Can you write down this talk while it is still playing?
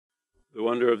The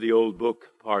Wonder of the Old Book,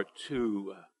 Part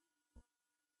 2.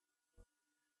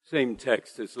 Same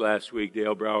text as last week,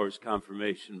 Dale Brower's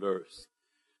confirmation verse.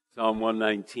 Psalm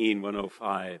 119,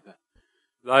 105.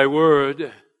 Thy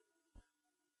word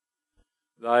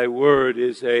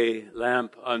is a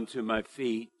lamp unto my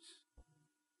feet,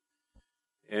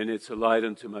 and it's a light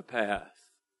unto my path.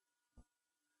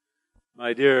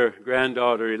 My dear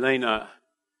granddaughter, Elena,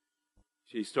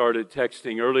 she started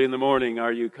texting early in the morning,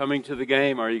 are you coming to the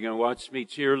game? Are you going to watch me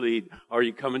cheerlead? Are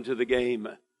you coming to the game?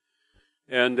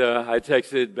 And I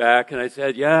texted back and I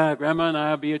said, yeah, Grandma and I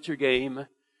will be at your game.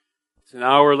 It's an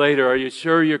hour later. Are you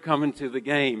sure you're coming to the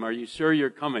game? Are you sure you're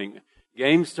coming?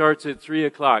 Game starts at 3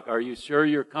 o'clock. Are you sure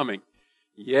you're coming?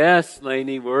 Yes,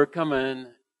 Lainey, we're coming.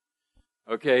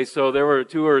 Okay, so there were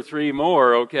 2 or 3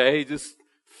 more, okay, just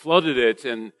flooded it.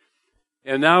 And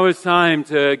now it's time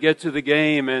to get to the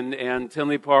game, and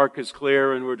Tinley Park is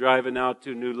clear, and we're driving out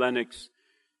to New Lenox.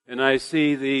 And I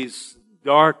see these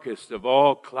darkest of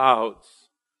all clouds,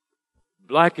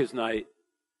 black as night.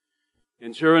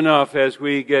 And sure enough, as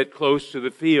we get close to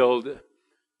the field,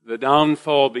 the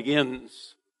downfall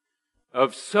begins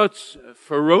of such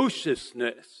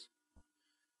ferociousness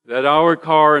that our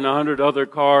car and 100 other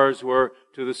cars were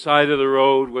to the side of the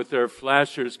road with their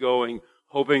flashers going,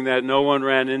 hoping that no one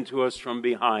ran into us from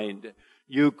behind.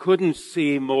 You couldn't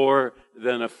see more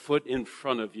than a foot in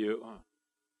front of you.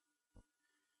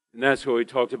 And that's what we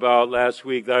talked about last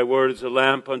week. Thy word is a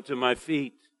lamp unto my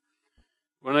feet.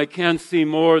 When I can't see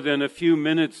more than a few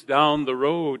minutes down the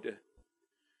road,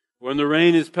 when the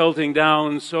rain is pelting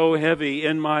down so heavy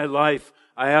in my life,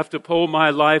 I have to pull my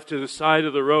life to the side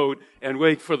of the road and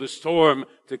wait for the storm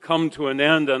to come to an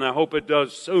end, and I hope it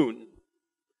does soon.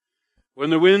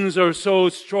 When the winds are so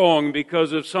strong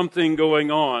because of something going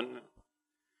on,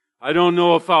 I don't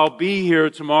know if I'll be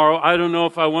here tomorrow. I don't know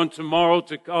if I want tomorrow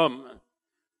to come.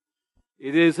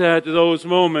 It is at those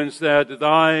moments that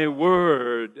thy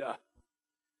word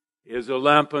is a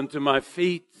lamp unto my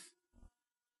feet,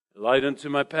 a light unto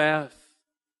my path.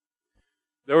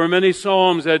 There were many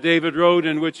psalms that David wrote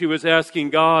in which he was asking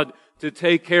God to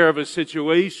take care of a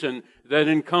situation that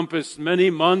encompassed many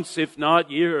months, if not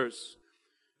years.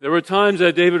 There were times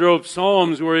that David wrote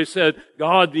psalms where he said,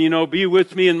 God, be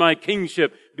with me in my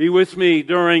kingship. Be with me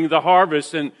during the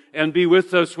harvest and be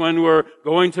with us when we're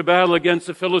going to battle against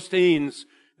the Philistines.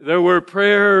 There were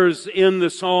prayers in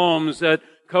the psalms that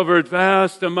covered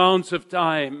vast amounts of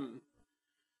time.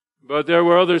 But there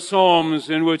were other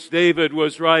psalms in which David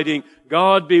was writing,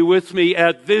 God, be with me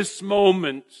at this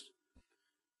moment.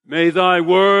 May thy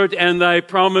word and thy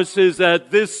promises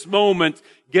at this moment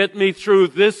get me through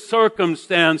this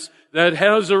circumstance that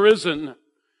has arisen.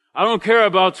 I don't care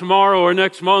about tomorrow or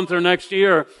next month or next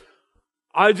year.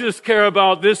 I just care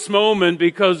about this moment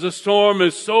because the storm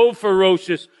is so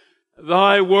ferocious.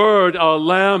 Thy word, a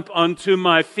lamp unto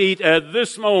my feet at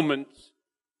this moment.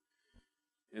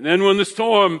 And then when the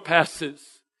storm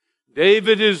passes,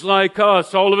 David is like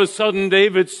us. All of a sudden,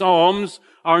 David's psalms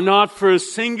are not for a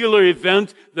singular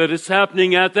event that is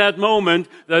happening at that moment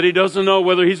that he doesn't know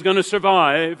whether he's going to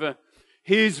survive.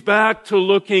 He's back to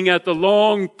looking at the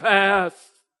long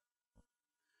path.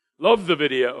 Love the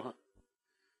video.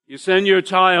 You send your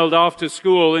child off to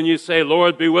school and you say,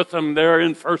 Lord, be with them. They're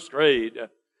in first grade.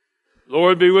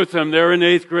 Lord, be with them. They're in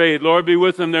 8th grade. Lord, be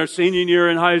with them. They're senior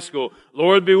year in high school.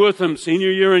 Lord, be with them.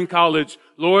 Senior year in college.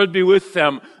 Lord, be with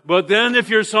them. But then if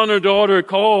your son or daughter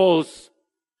calls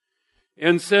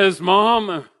and says,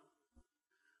 Mom,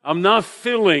 I'm not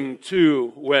feeling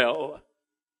too well.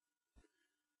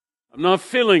 I'm not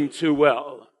feeling too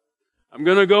well. I'm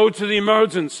going to go to the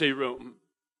emergency room.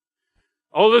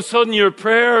 All of a sudden your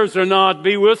prayers are not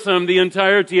be with them the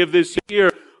entirety of this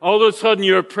year. All of a sudden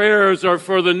your prayers are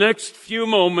for the next few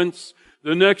moments,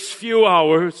 the next few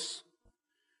hours.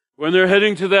 When they're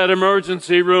heading to that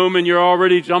emergency room and you're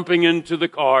already jumping into the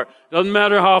car. Doesn't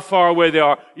matter how far away they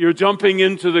are. You're jumping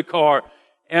into the car.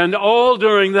 And all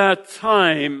during that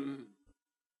time,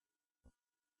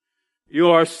 you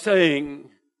are saying,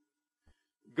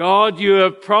 God, you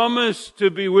have promised to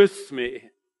be with me.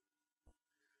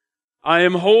 I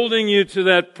am holding you to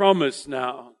that promise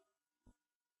now.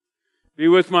 Be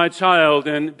with my child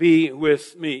and be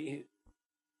with me.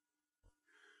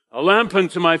 A lamp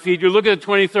unto my feet. You look at the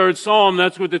 23rd Psalm,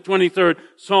 that's what the 23rd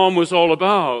Psalm was all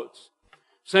about.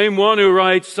 Same one who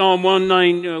writes Psalm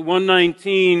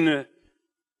 119,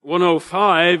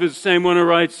 105 is the same one who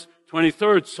writes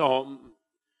 23rd Psalm.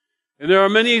 And there are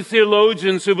many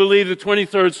theologians who believe the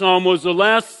 23rd Psalm was the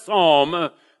last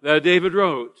Psalm that David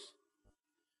wrote.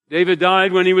 David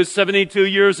died when he was 72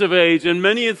 years of age, and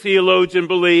many a theologian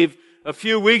believe a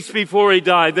few weeks before he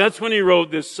died, that's when he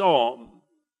wrote this psalm.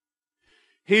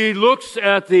 He looks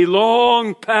at the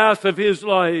long path of his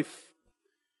life,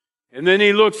 and then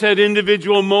he looks at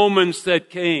individual moments that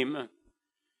came.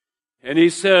 And he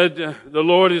said, the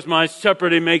Lord is my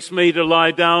shepherd. He makes me to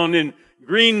lie down in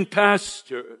green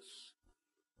pastures.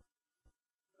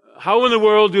 How in the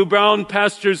world do brown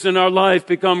pastures in our life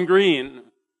become green?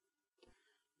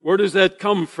 Where does that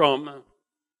come from?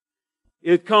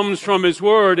 It comes from His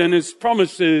Word and His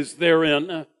promises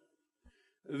therein.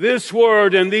 This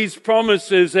Word and these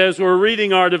promises, as we're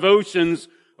reading our devotions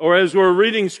or as we're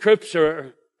reading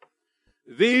Scripture,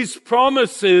 these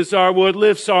promises are what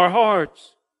lifts our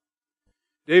hearts.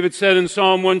 David said in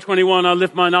Psalm 121, I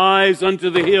lift mine eyes unto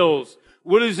the hills.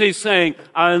 What is he saying?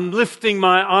 I'm lifting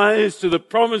my eyes to the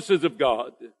promises of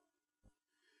God.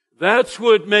 That's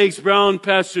what makes brown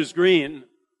pastures green.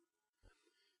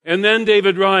 And then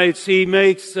David writes, he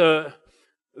makes the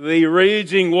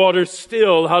raging water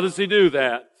still. How does he do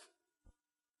that?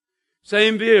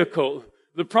 Same vehicle.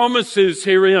 The promises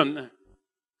herein.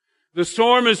 The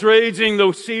storm is raging,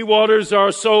 the sea waters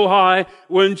are so high.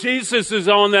 When Jesus is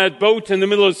on that boat in the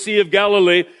middle of the Sea of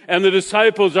Galilee and the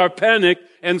disciples are panicked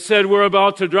and said, we're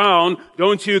about to drown,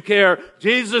 don't you care?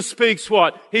 Jesus speaks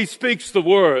what? He speaks the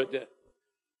word.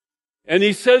 And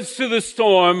he says to the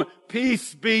storm,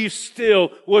 peace be still.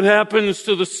 What happens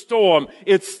to the storm?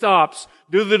 It stops.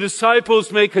 Do the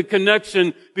disciples make a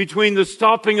connection between the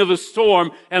stopping of the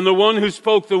storm and the one who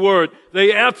spoke the word?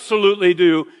 They absolutely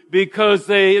do, because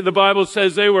the Bible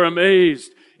says they were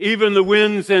amazed. Even the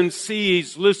winds and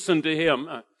seas listened to him.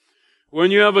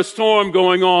 When you have a storm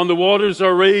going on, the waters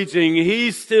are raging,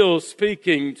 he's still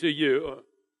speaking to you.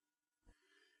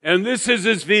 And this is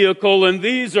his vehicle, and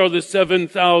these are the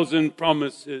 7,000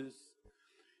 promises.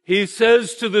 He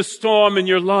says to the storm in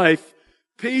your life,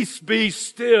 peace be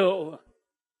still.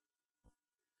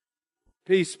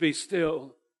 Peace be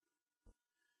still.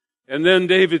 And then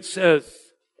David says,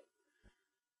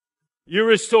 you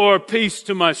restore peace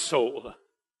to my soul.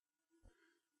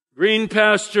 Green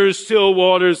pastures, still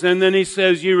waters, and then he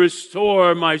says, you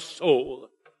restore my soul.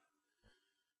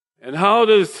 And how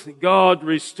does God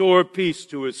restore peace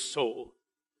to his soul?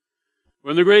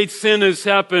 When the great sin has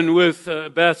happened with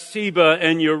Bathsheba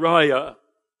and Uriah,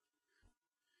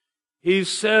 he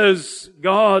says,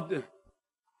 God,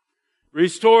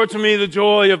 restore to me the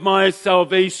joy of my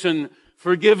salvation.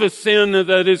 Forgive a sin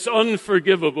that is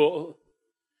unforgivable.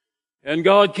 And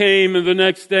God came, and the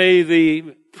next day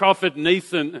the prophet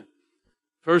Nathan,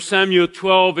 1 Samuel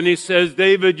 12, and he says,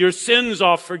 David, your sins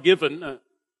are forgiven.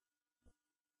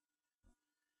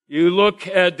 You look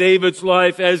at David's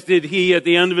life, as did he at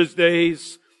the end of his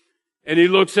days, and he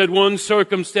looks at one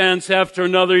circumstance after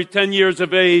another. He's 10 years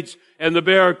of age, and the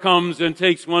bear comes and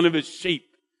takes one of his sheep.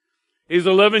 He's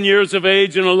 11 years of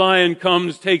age, and a lion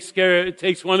comes, takes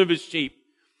one of his sheep.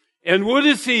 And what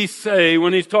does he say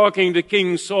when he's talking to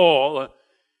King Saul?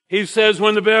 He says,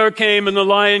 when the bear came and the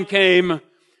lion came,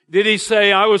 did he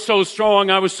say, I was so strong,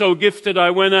 I was so gifted,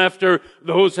 I went after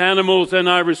those animals and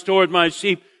I restored my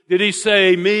sheep? Did he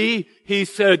say me? He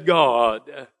said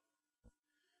God.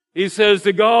 He says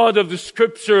the God of the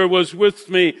Scripture was with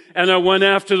me and I went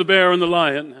after the bear and the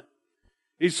lion.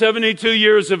 He's 72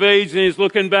 years of age and he's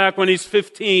looking back when he's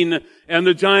 15 and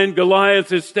the giant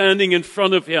Goliath is standing in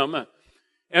front of him.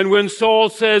 And when Saul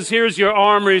says, here's your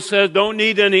armor, he says, don't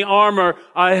need any armor.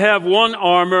 I have one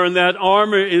armor and that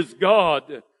armor is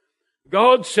God.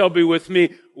 God shall be with me.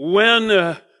 When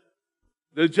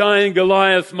the giant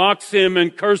Goliath mocks him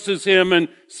and curses him and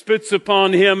spits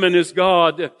upon him and his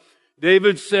God,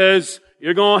 David says,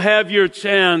 you're going to have your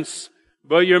chance,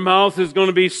 but your mouth is going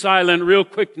to be silent real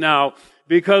quick now,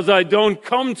 because I don't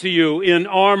come to you in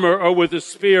armor or with a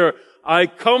spear. I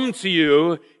come to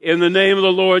you in the name of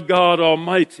the Lord God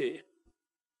Almighty.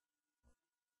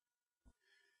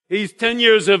 He's 10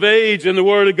 years of age and the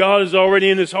Word of God is already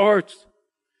in his heart.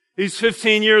 He's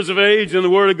 15 years of age and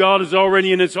the Word of God is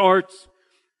already in his heart.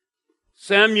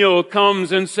 Samuel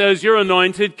comes and says, you're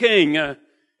anointed king.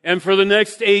 And for the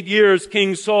next 8 years,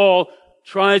 King Saul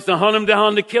tries to hunt him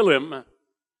down to kill him.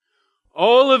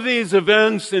 All of these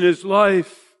events in his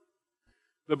life,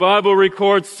 the Bible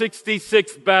records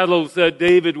 66 battles that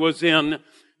David was in.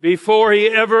 Before he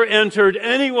ever entered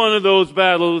any one of those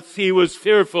battles, he was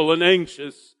fearful and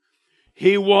anxious.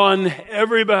 He won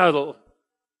every battle.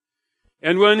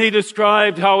 And when he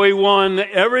described how he won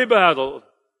every battle,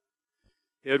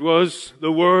 it was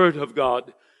the Word of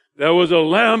God. There was a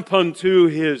lamp unto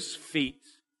his feet.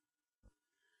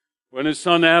 When his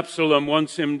son Absalom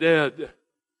wants him dead,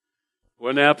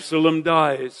 when Absalom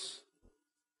dies,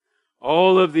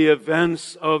 all of the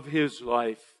events of his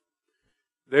life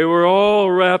They were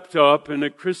all wrapped up in a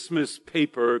Christmas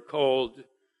paper called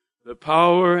The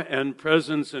Power and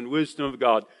Presence and Wisdom of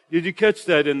God. Did you catch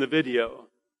that in the video?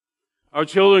 Our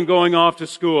children going off to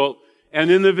school, and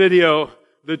in the video,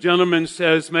 the gentleman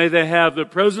says, may they have the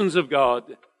presence of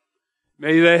God,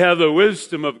 may they have the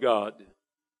wisdom of God,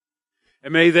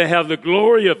 and may they have the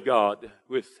glory of God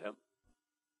with them.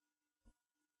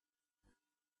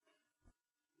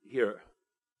 Here.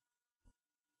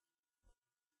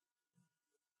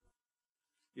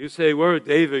 You say, where did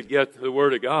David get the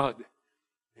Word of God?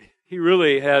 He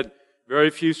really had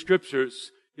very few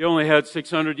scriptures. He only had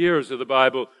 600 years of the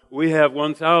Bible. We have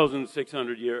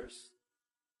 1,600 years.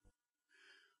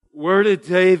 Where did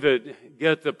David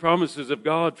get the promises of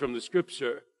God from the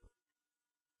Scripture?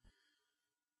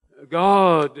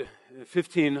 God,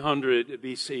 1500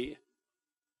 BC.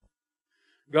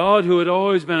 God who had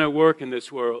always been at work in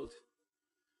this world.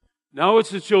 Now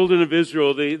it's the children of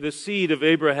Israel. The seed of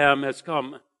Abraham has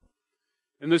come.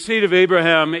 And the seed of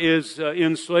Abraham is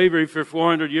in slavery for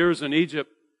 400 years in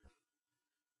Egypt.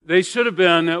 They should have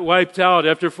been wiped out.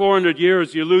 After 400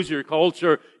 years, you lose your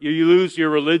culture, you lose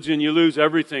your religion, you lose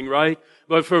everything, right?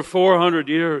 But for 400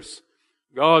 years,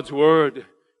 God's Word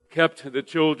kept the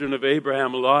children of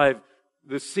Abraham alive.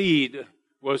 The seed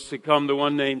was to come, the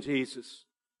one named Jesus.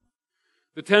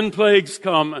 The 10 plagues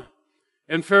come,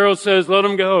 and Pharaoh says, let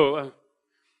them go.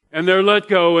 And they're let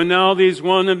go, and now these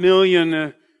 1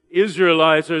 million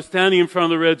Israelites are standing in front of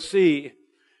the Red Sea.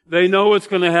 They know what's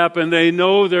going to happen. They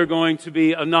know they're going to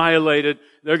be annihilated.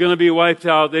 They're going to be wiped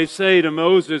out. They say to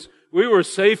Moses, we were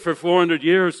safe for 400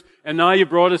 years, and now you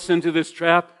brought us into this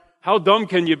trap. How dumb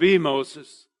can you be,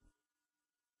 Moses?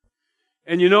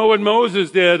 And you know what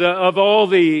Moses did? Of all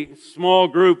the small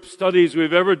group studies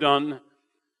we've ever done,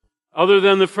 other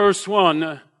than the first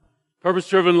one,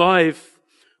 Purpose-Driven Life,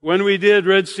 when we did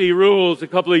Red Sea Rules a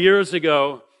couple of years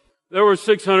ago, there were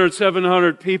 600,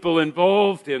 700 people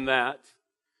involved in that.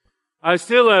 I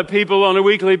still have people on a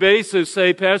weekly basis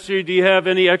say, Pastor, do you have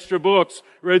any extra books,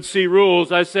 Red Sea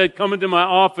Rules? I said, come into my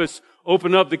office,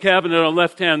 open up the cabinet on the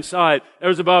left-hand side.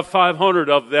 There's about 500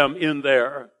 of them in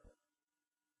there.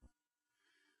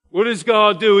 What does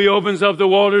God do? He opens up the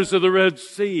waters of the Red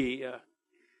Sea,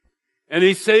 and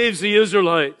He saves the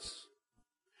Israelites.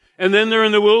 And then they're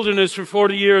in the wilderness for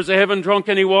 40 years. They haven't drunk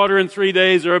any water in 3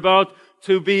 days. They're about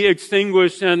to be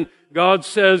extinguished, and God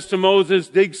says to Moses,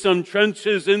 dig some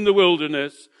trenches in the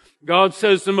wilderness. God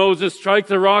says to Moses, strike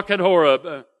the rock at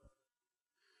Horeb.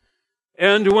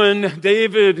 And when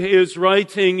David is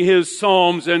writing his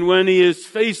Psalms, and when he is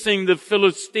facing the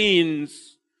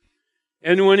Philistines,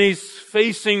 and when he's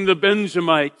facing the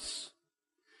Benjamites,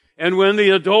 and when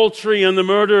the adultery and the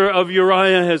murder of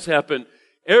Uriah has happened,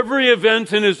 every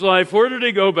event in his life, where did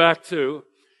he go back to?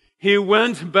 He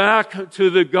went back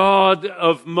to the God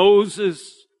of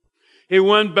Moses. He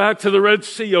went back to the Red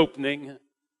Sea opening,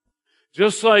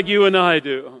 just like you and I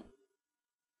do.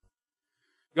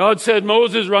 God said,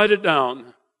 Moses, write it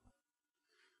down.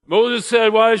 Moses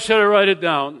said, why should I write it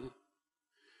down?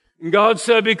 And God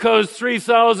said, because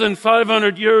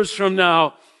 3,500 years from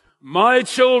now, my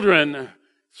children,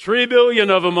 3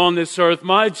 billion of them on this earth,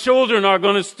 my children are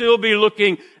going to still be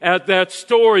looking at that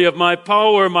story of my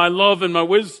power, my love, and my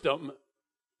wisdom.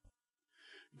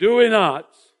 Do we not?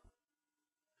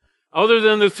 Other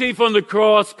than the thief on the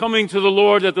cross coming to the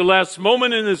Lord at the last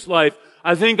moment in his life,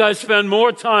 I think I spend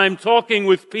more time talking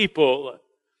with people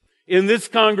in this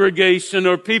congregation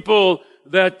or people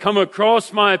that come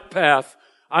across my path.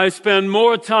 I spend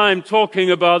more time talking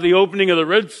about the opening of the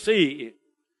Red Sea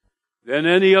than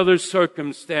any other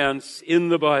circumstance in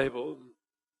the Bible.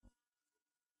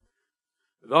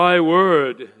 Thy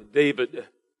word, David,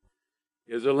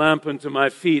 is a lamp unto my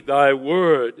feet. Thy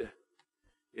word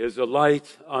is a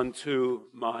light unto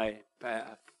my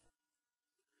path.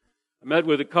 I met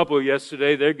with a couple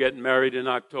yesterday. They're getting married in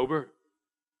October.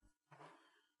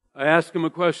 I asked them a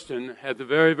question at the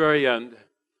very, very end.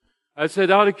 I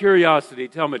said, out of curiosity,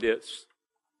 tell me this.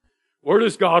 Where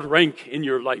does God rank in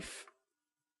your life?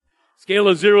 Scale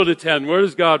of 0 to 10, where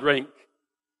does God rank?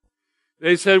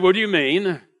 They said, what do you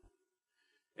mean?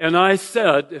 And I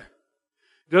said,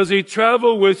 does He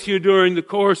travel with you during the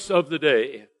course of the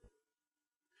day?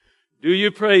 Do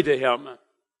you pray to Him?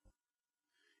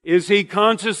 Is He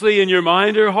consciously in your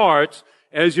mind or heart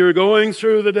as you're going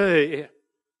through the day?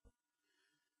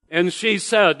 And she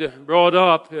said, brought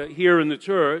up here in the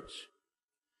church,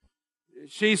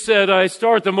 she said, I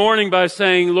start the morning by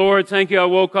saying, Lord, thank you I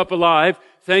woke up alive.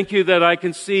 Thank you that I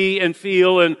can see and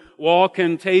feel and walk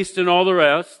and taste and all the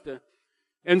rest.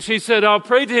 And she said, I'll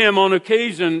pray to Him on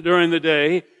occasion during the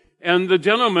day. And the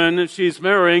gentleman she's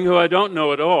marrying, who I don't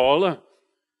know at all,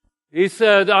 He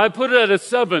said, I put it at a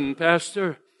 7,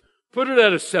 Pastor. Put it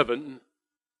at a 7.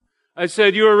 I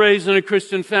said, you were raised in a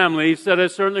Christian family. He said, I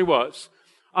certainly was.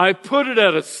 I put it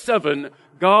at a 7,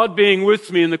 God being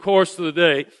with me in the course of the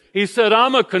day. He said,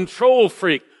 I'm a control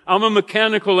freak. I'm a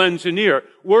mechanical engineer.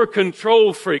 We're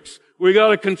control freaks. We got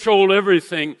to control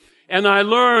everything. And I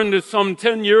learned some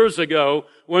 10 years ago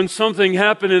when something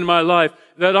happened in my life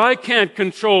that I can't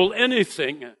control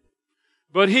anything,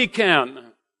 but He can. If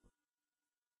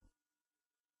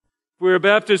we were a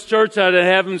Baptist church, I'd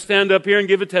have him stand up here and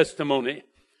give a testimony.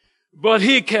 But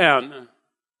He can.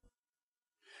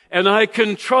 And I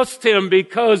can trust Him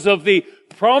because of the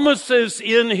promises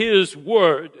in His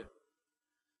Word.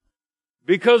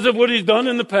 Because of what He's done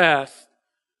in the past,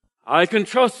 I can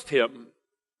trust Him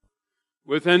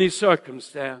with any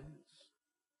circumstance.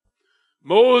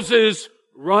 Moses,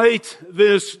 write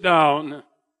this down.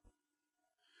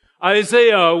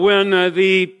 Isaiah, when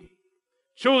the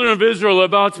children of Israel are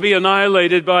about to be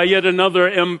annihilated by yet another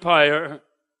empire,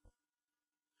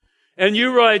 and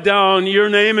you write down, your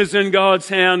name is in God's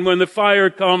hand. When the fire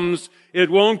comes,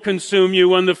 it won't consume you.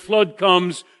 When the flood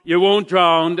comes, you won't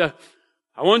drown.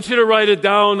 I want you to write it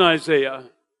down, Isaiah.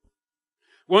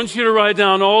 I want you to write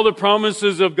down all the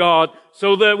promises of God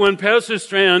so that when Pastor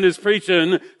Strand is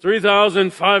preaching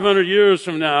 3,500 years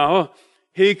from now,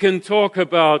 he can talk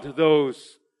about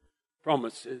those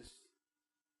promises.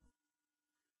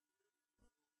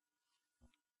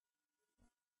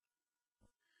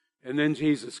 And then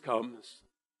Jesus comes.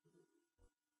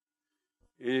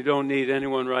 And you don't need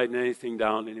anyone writing anything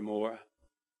down anymore.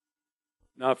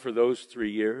 Not for those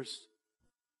 3 years.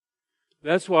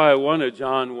 That's why I wanted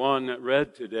John 1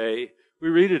 read today. We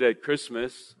read it at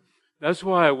Christmas. That's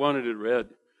why I wanted it read.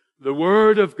 The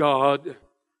Word of God,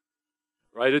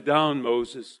 write it down,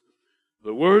 Moses.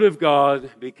 The Word of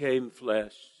God became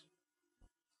flesh,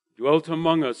 dwelt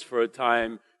among us for a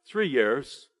time, 3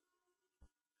 years.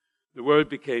 The Word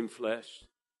became flesh.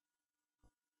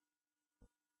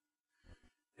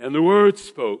 And the Word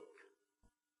spoke.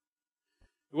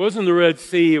 It wasn't the Red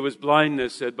Sea, it was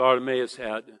blindness that Bartimaeus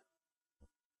had.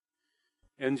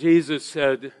 And Jesus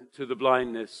said to the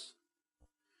blindness,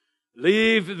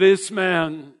 leave this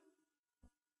man.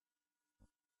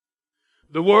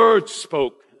 The Word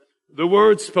spoke. The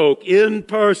Word spoke in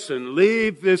person.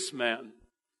 Leave this man.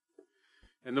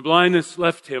 And the blindness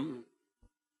left him.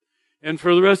 And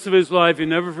for the rest of his life, he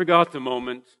never forgot the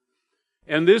moment.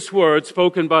 And this Word,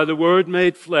 spoken by the Word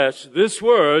made flesh, this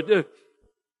Word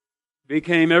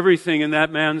became everything in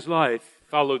that man's life.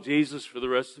 Followed Jesus for the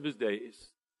rest of his days.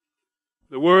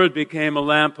 The Word became a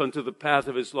lamp unto the path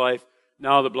of his life.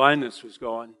 Now the blindness was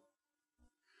gone.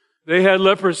 They had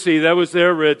leprosy. That was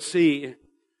their Red Sea.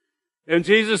 And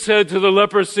Jesus said to the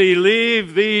leprosy,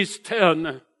 leave these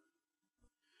 10.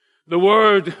 The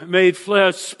Word made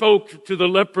flesh spoke to the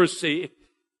leprosy.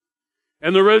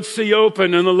 And the Red Sea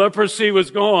opened and the leprosy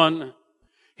was gone.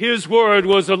 His Word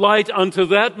was a light unto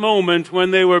that moment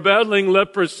when they were battling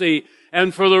leprosy.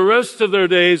 And for the rest of their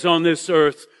days on this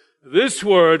earth, this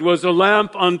Word was a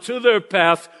lamp unto their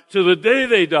path to the day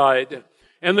they died.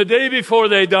 And the day before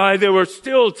they died, they were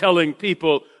still telling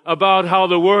people about how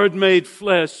the Word made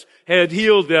flesh had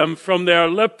healed them from their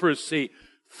leprosy.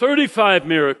 35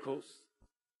 miracles.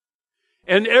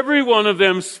 And every one of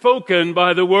them spoken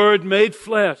by the Word made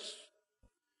flesh.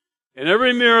 And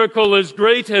every miracle as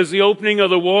great as the opening of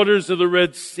the waters of the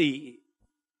Red Sea.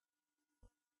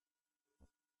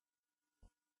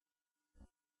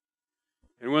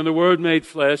 And when the Word made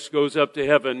flesh goes up to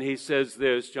heaven, He says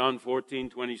this, John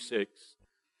 14:26.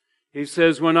 He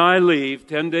says, when I leave,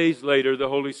 10 days later, the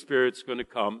Holy Spirit's going to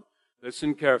come.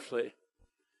 Listen carefully.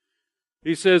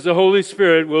 He says, the Holy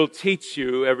Spirit will teach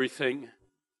you everything.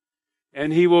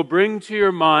 And He will bring to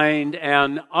your mind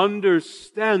an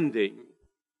understanding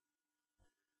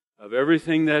of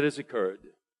everything that has occurred.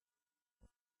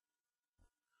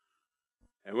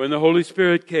 And when the Holy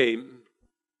Spirit came,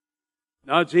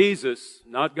 not Jesus,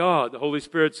 not God, the Holy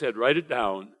Spirit said, write it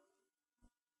down.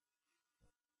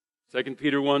 2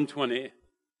 Peter 1:20.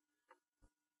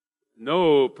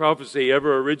 No prophecy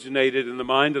ever originated in the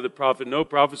mind of the prophet. No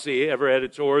prophecy ever had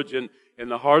its origin in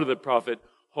the heart of the prophet.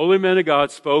 Holy men of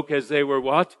God spoke as they were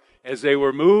what? As they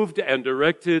were moved and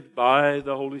directed by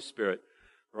the Holy Spirit.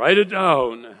 Write it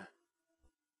down.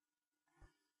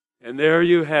 And there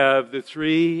you have the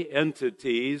 3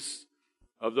 entities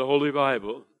of the Holy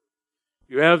Bible.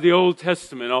 You have the Old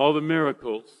Testament, all the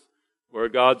miracles, where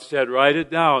God said, write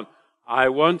it down. I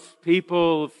want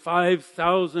people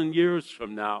 5,000 years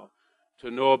from now to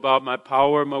know about my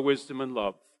power, my wisdom, and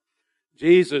love.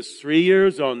 Jesus, 3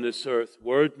 years on this earth,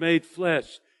 Word made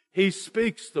flesh, He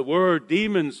speaks the word.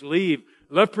 Demons leave.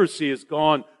 Leprosy is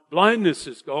gone. Blindness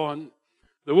is gone.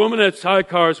 The woman at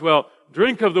Sychar's well,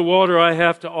 drink of the water I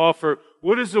have to offer.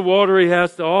 What is the water he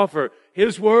has to offer?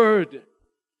 His word.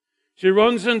 She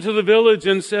runs into the village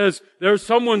and says, there's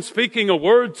someone speaking a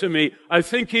word to me. I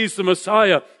think he's the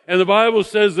Messiah. And the Bible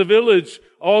says the village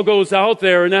all goes out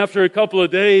there, and after a couple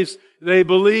of days, they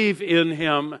believe in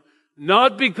him.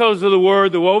 Not because of the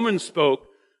word the woman spoke,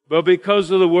 but because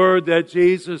of the word that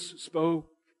Jesus spoke.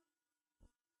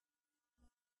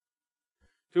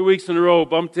 2 weeks in a row,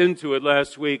 bumped into it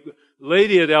last week.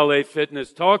 Lady at LA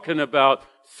Fitness talking about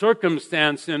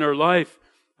circumstance in her life.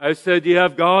 I said, do you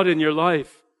have God in your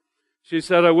life? She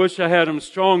said, I wish I had him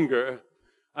stronger.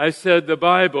 I said, the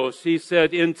Bible. She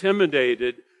said,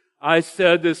 intimidated. I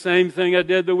said the same thing I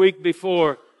did the week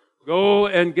before. Go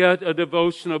and get a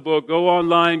devotional book. Go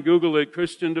online, Google it,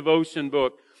 Christian devotion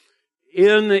book.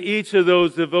 In each of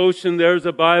those devotion, there's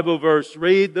a Bible verse.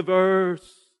 Read the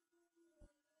verse.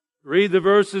 Read the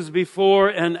verses before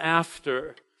and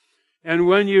after. And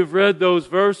when you've read those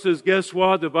verses, guess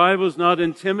what? The Bible's not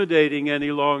intimidating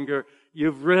any longer.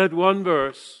 You've read one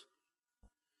verse.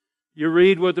 You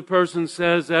read what the person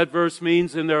says that verse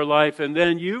means in their life, and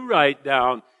then you write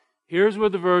down, here's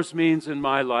what the verse means in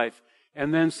my life.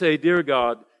 And then say, dear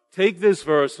God, take this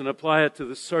verse and apply it to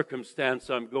the circumstance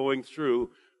I'm going through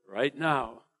right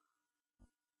now.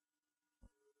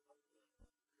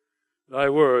 Thy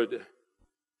word,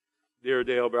 dear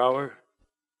Dale Brower,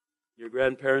 your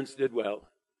grandparents did well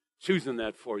choosing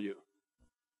that for you.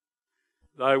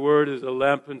 Thy word is a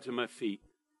lamp unto my feet,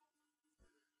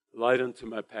 light unto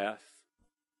my path.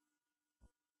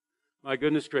 My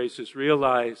goodness gracious,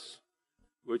 realize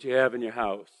what you have in your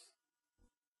house.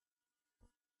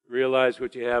 Realize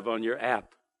what you have on your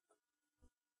app.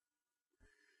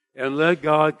 And let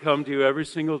God come to you every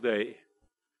single day.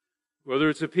 Whether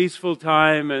it's a peaceful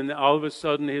time and all of a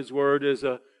sudden his word is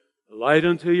a light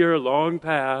unto your long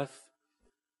path,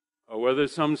 or whether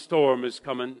some storm is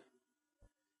coming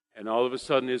and all of a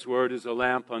sudden his word is a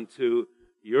lamp unto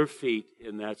your feet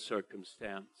in that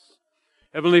circumstance.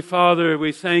 Heavenly Father,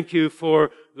 we thank you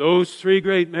for those three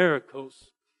great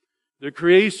miracles. The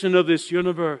creation of this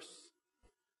universe,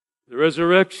 the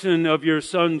resurrection of your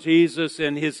Son Jesus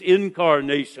and his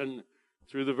incarnation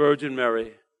through the Virgin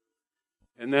Mary.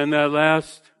 And then that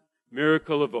last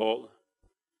miracle of all,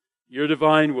 your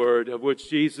divine word, of which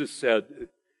Jesus said,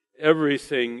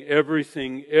 everything,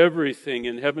 everything, everything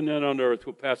in heaven and on earth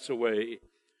will pass away,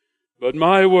 but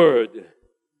my word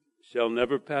shall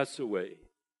never pass away.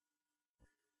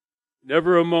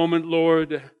 Never a moment,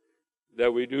 Lord,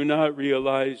 that we do not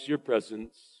realize your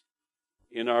presence.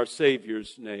 In our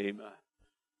Savior's name,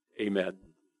 amen.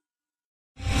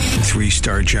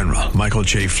 3-star General Michael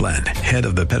J. Flynn, head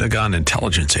of the Pentagon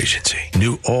Intelligence Agency,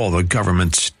 knew all the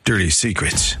government's dirty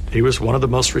secrets. He was one of the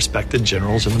most respected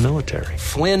generals in the military.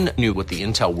 Flynn knew what the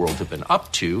intel world had been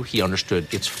up to. He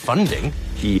understood its funding.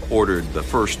 He ordered the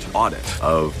first audit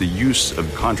of the use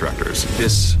of contractors.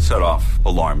 This set off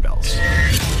alarm bells.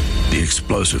 The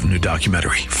explosive new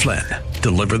documentary, Flynn,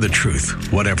 Deliver the Truth,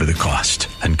 Whatever the Cost,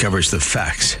 uncovers the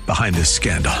facts behind this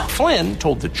scandal. Flynn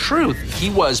told the truth. He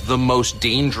was the most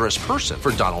dangerous person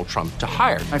for Donald Trump to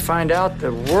hire. I find out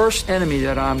the worst enemy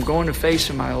that I'm going to face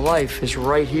in my life is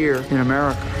right here in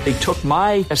America. They took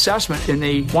my assessment and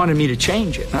they wanted me to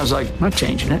change it. And I was like, I'm not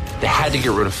changing it. They had to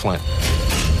get rid of Flynn.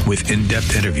 With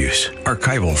in-depth interviews,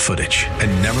 archival footage,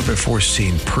 and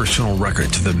never-before-seen personal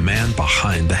records of the man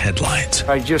behind the headlines.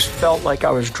 I just felt like I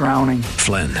was drowning.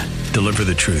 Flynn, Deliver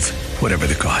the Truth, Whatever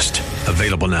the Cost.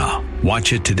 Available now.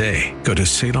 Watch it today. Go to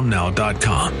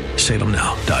salemnow.com.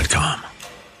 salemnow.com.